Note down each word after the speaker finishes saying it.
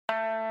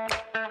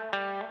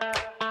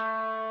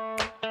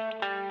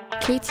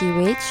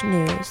KTUH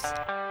News.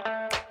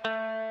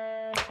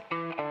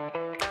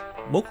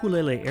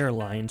 Mokulele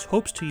Airlines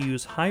hopes to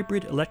use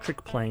hybrid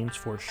electric planes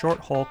for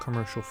short-haul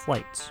commercial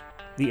flights.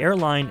 The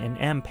airline and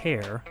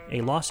Ampere,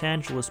 a Los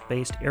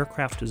Angeles-based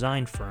aircraft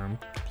design firm,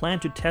 plan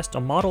to test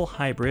a model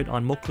hybrid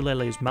on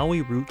Mokulele's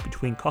Maui route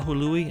between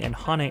Kahului and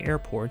Hana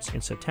airports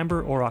in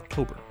September or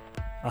October.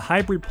 A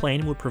hybrid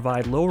plane would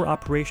provide lower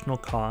operational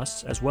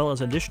costs as well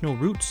as additional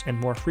routes and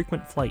more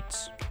frequent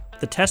flights.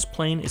 The test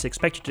plane is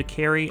expected to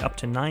carry up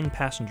to 9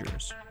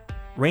 passengers.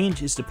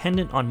 Range is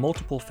dependent on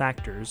multiple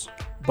factors,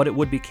 but it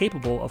would be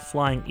capable of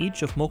flying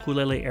each of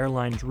Mokulele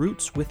Airlines'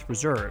 routes with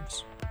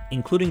reserves,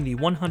 including the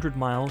 100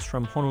 miles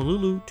from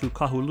Honolulu to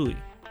Kahului.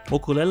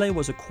 Mokulele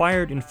was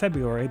acquired in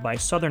February by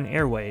Southern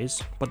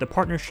Airways, but the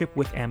partnership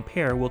with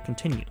Ampere will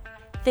continue.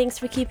 Thanks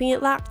for keeping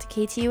it locked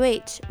to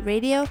KTUH,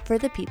 Radio for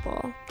the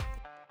People.